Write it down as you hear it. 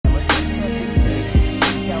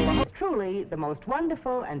truly the most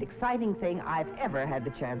wonderful and exciting thing I've ever had the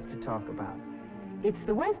chance to talk about. It's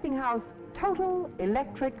the Westinghouse Total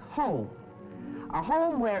Electric Home. A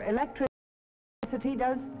home where electricity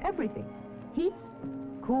does everything. Heats,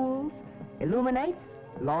 cools, illuminates,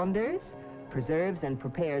 launders, preserves and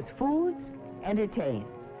prepares foods, entertains.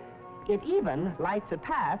 It even lights a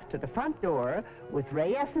path to the front door with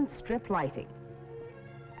rayescent strip lighting.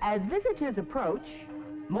 As visitors approach,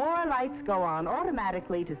 more lights go on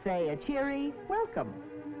automatically to say a cheery welcome.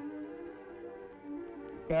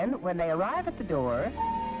 Then, when they arrive at the door,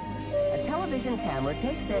 a television camera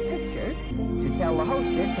takes their picture to tell the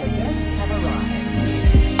hostess her guests have arrived.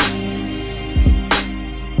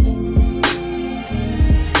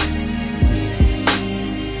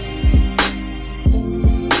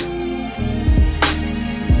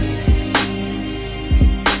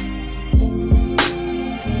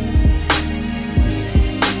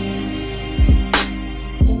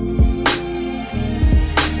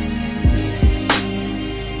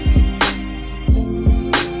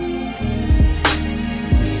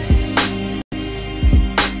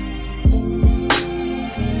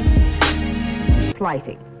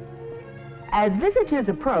 Lighting. As visitors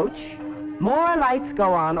approach, more lights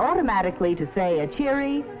go on automatically to say a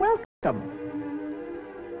cheery welcome.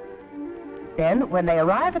 Then, when they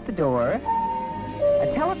arrive at the door,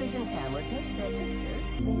 a television camera takes their picture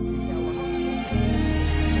to tell the hostess.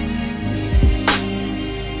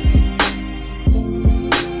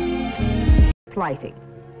 Lighting.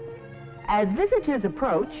 As visitors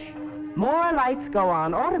approach, more lights go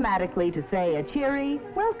on automatically to say a cheery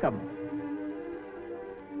welcome.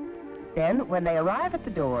 Then, when they arrive at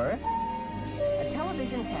the door, a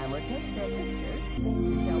television camera takes their picture to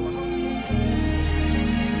tell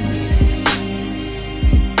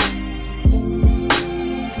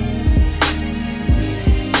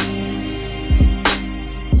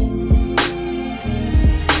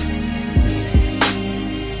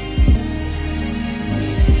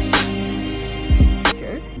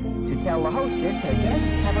the hostess her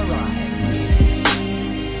guests have arrived.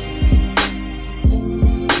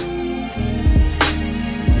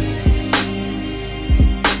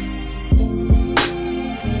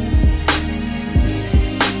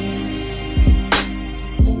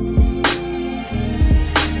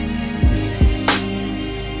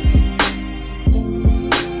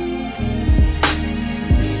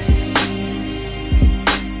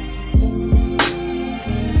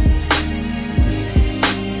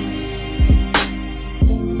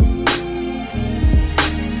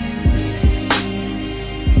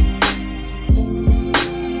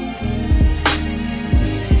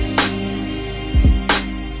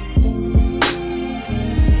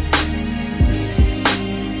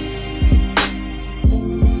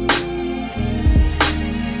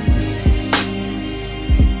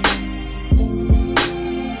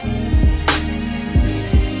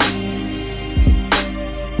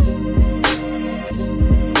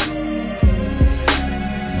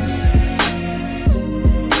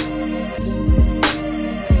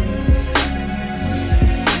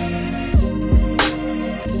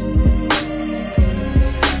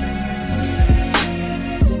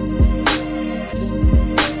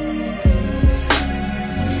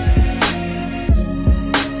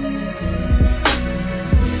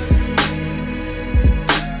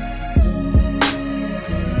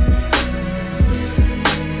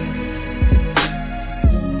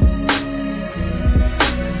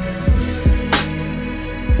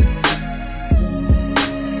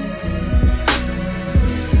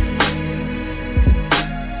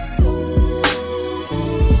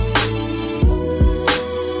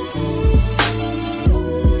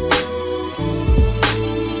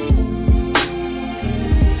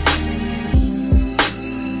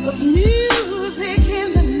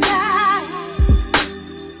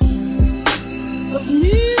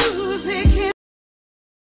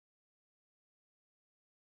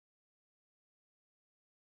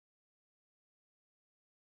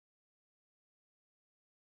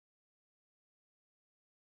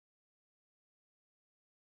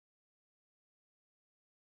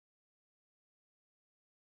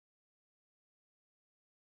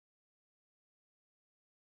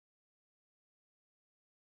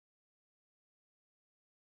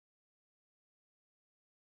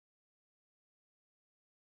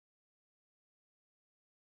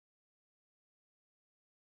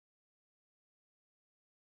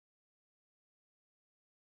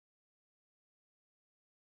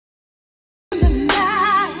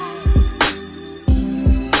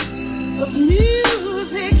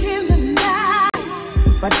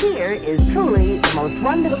 But here is truly the most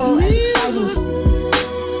wonderful and exciting.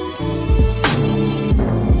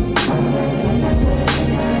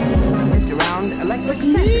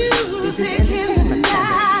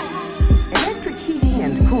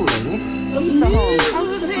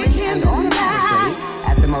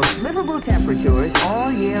 livable temperatures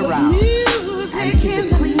all year round. And keep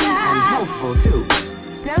it clean and healthful, too.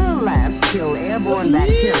 Sterile lamps kill airborne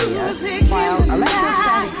bacteria, while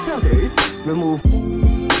electrostatic filters remove...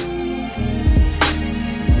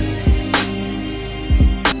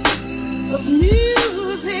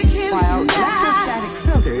 While electrostatic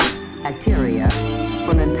filters, bacteria,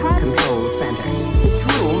 from an entire control center. Each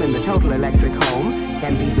room in the total electric home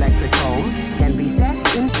can be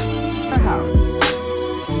set in the house.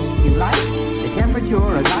 You like the temperature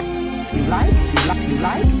of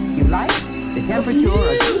the temperature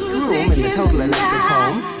of each room in the total electric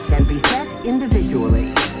home can be set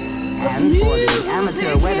individually. And for the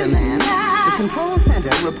amateur weatherman, the control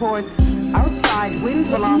center reports outside wind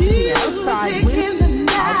velocity, outside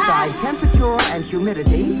temperature and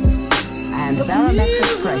humidity, and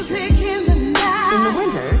barometric pressure. In the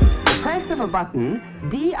winter, the press of a button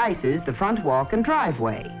de-ices the front walk and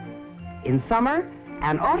driveway. In summer,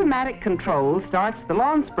 an automatic control starts the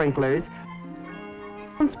lawn sprinklers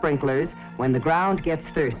when the ground gets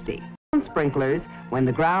thirsty.